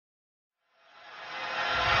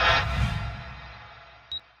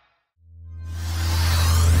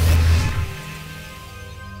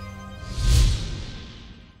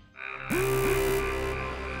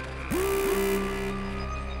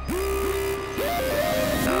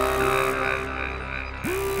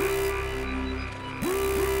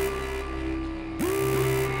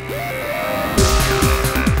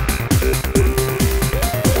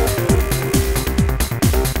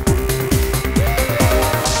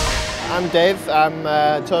I'm Dave.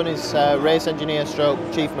 I'm Tony's race engineer stroke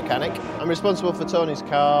chief mechanic. I'm responsible for Tony's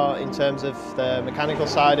car in terms of the mechanical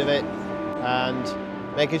side of it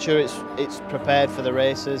and making sure it's prepared for the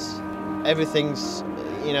races. Everything's,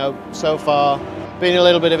 so far been a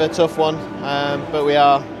little bit of a tough one, but we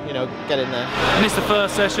are, getting there. Missed the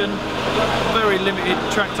first session, very limited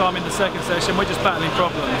track time in the second session. We're just battling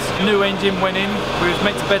problems. New engine went in. We was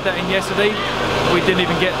meant to bed that in yesterday. We didn't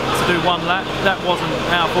even get to do one lap. That wasn't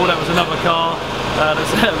our fault, that was another car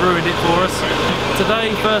that's ruined it for us.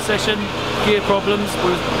 Today, first session, gear problems.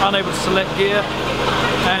 We were unable to select gear,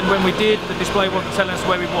 and when we did, the display wasn't telling us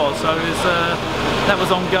where we was. So that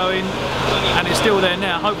was ongoing, and it's still there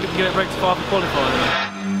now. Hopefully we can get it rectified for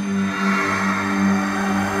qualifying.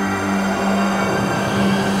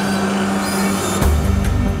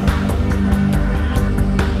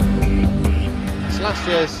 Last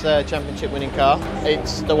year's championship winning car.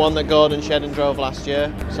 It's the one that Gordon shed and drove last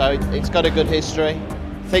year, so it's got a good history.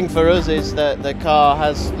 Thing for us is that the car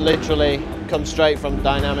has literally come straight from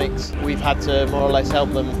Dynamics. We've had to more or less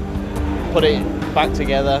help them put it back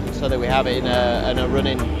together so that we have it in a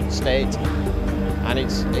running state, and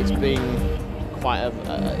it's been quite a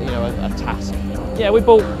task. Yeah, we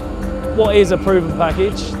bought what is a proven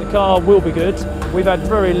package. The car will be good. We've had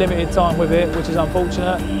very limited time with it, which is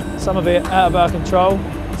unfortunate. Some of it out of our control.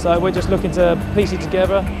 So we're just looking to piece it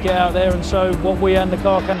together, get out there and show what we and the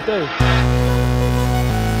car can do.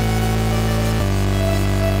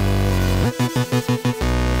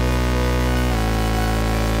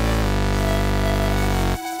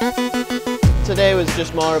 Today was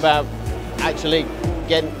just more about actually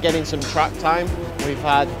getting some track time. We've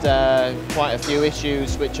had quite a few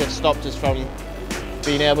issues which have stopped us from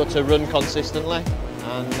being able to run consistently,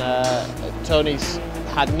 and Tony's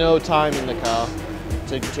had no time in the car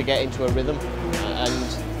to get into a rhythm,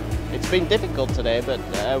 and it's been difficult today, but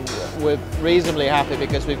we're reasonably happy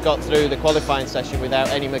because we've got through the qualifying session without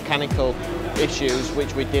any mechanical issues,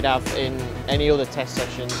 which we did have in any other test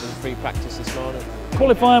sessions and free practice this morning.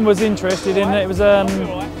 Qualifying was interested in it. It was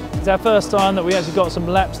our first time that we actually got some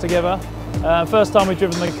laps together. First time we've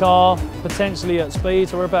driven the car potentially at speed,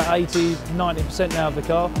 so we're about 80–90% now of the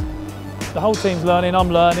car. The whole team's learning, I'm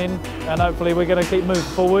learning, and hopefully we're going to keep moving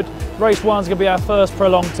forward. Race one's going to be our first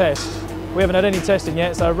prolonged test. We haven't had any testing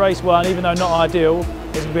yet, so race one, even though not ideal,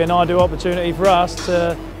 is going to be an ideal opportunity for us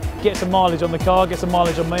to get some mileage on the car, get some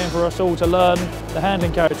mileage on me, and for us all to learn the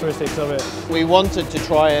handling characteristics of it. We wanted to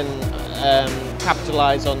try and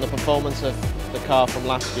capitalise on the performance of the car from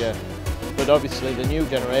last year, but obviously the new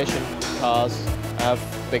generation cars have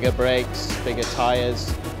bigger brakes, bigger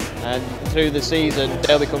tyres, and through the season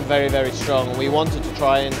they'll become very, very strong. And we wanted to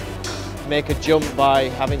try and make a jump by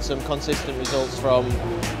having some consistent results from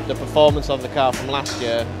the performance of the car from last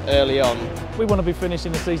year early on. We want to be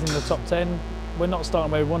finishing the season in the top 10. We're not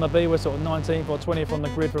starting where we want to be, we're sort of 19th or 20th on the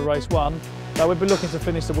grid for race one, but we'll be looking to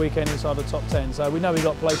finish the weekend inside the top 10, so we know we've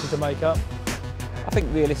got places to make up. I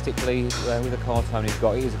think realistically, with the car Tony's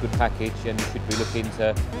got, it is a good package, and he should be looking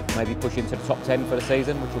to maybe push into the top 10 for the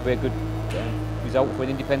season, which will be a good result for an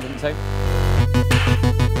independent team.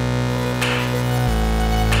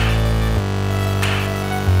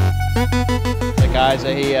 The guys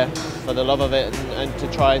are here for the love of it and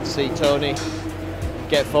to try and see Tony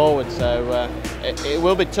get forward, so it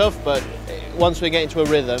will be tough, but once we get into a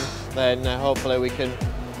rhythm, then hopefully we can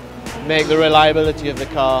make the reliability of the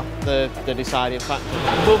car the deciding factor.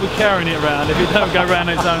 We'll be carrying it around if it don't go around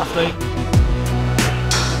its own speed.